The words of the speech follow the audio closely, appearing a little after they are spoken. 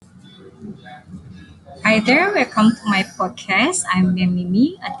Hi there, welcome to my podcast. I'm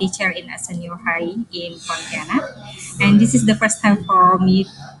Mimi, a teacher in Asanyo High in Pontianak. And this is the first time for me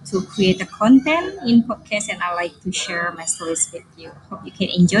to create a content in podcast and I like to share my stories with you. Hope you can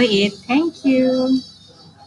enjoy it. Thank you.